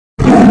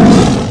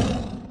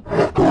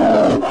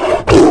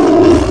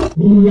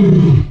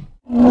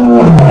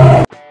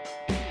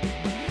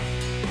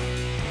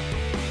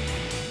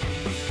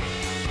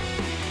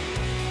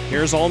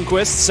Here's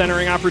Almquist,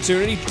 centering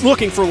opportunity,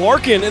 looking for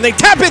Larkin, and they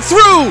tap it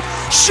through!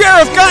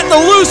 Sheriff got the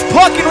loose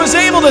puck and was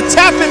able to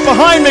tap it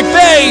behind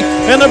McVeigh,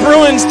 and the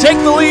Bruins take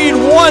the lead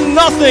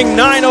 1-0,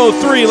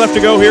 9:03 left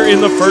to go here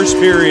in the first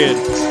period.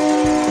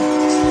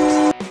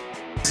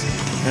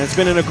 And it's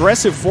been an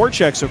aggressive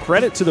forecheck, so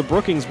credit to the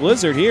Brookings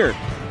Blizzard here.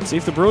 See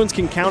if the Bruins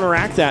can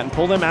counteract that and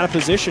pull them out of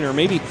position, or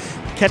maybe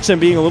catch them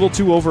being a little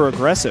too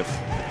over-aggressive.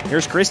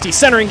 Here's Christie,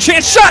 centering,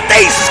 chance shot,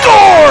 they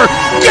score!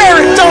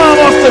 Garrett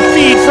Dahm off the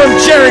feed from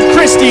Jared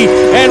Christie,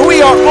 and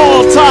we are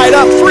all tied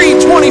up.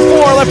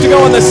 3:24 left to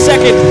go in the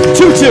second,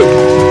 2-2.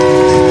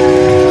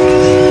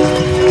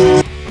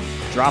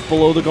 Drop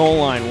below the goal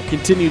line, we'll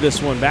continue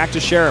this one, back to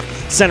Sheriff,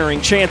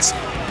 centering, chance,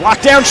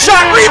 lockdown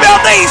shot,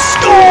 rebound, they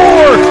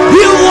score!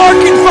 Hugh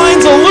Larkin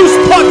finds a loose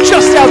puck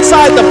just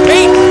outside the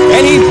paint,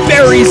 and he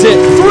buries it.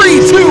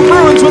 3-2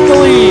 Bruins with the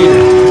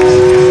lead.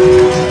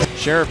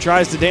 Sheriff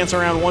tries to dance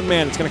around one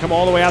man. It's going to come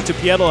all the way out to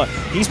Pietila.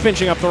 He's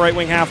pinching up the right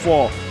wing half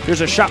wall.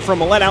 There's a shot from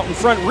Millette out in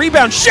front.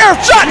 Rebound. Sheriff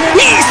shot.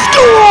 He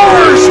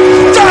scores!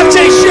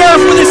 Dante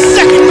Sheriff with his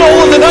second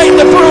goal of the night.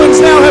 The Bruins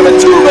now have a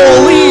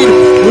 2-goal lead.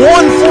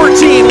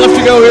 1:14 left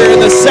to go here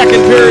in the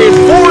second period.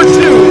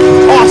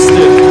 4-2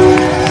 Austin.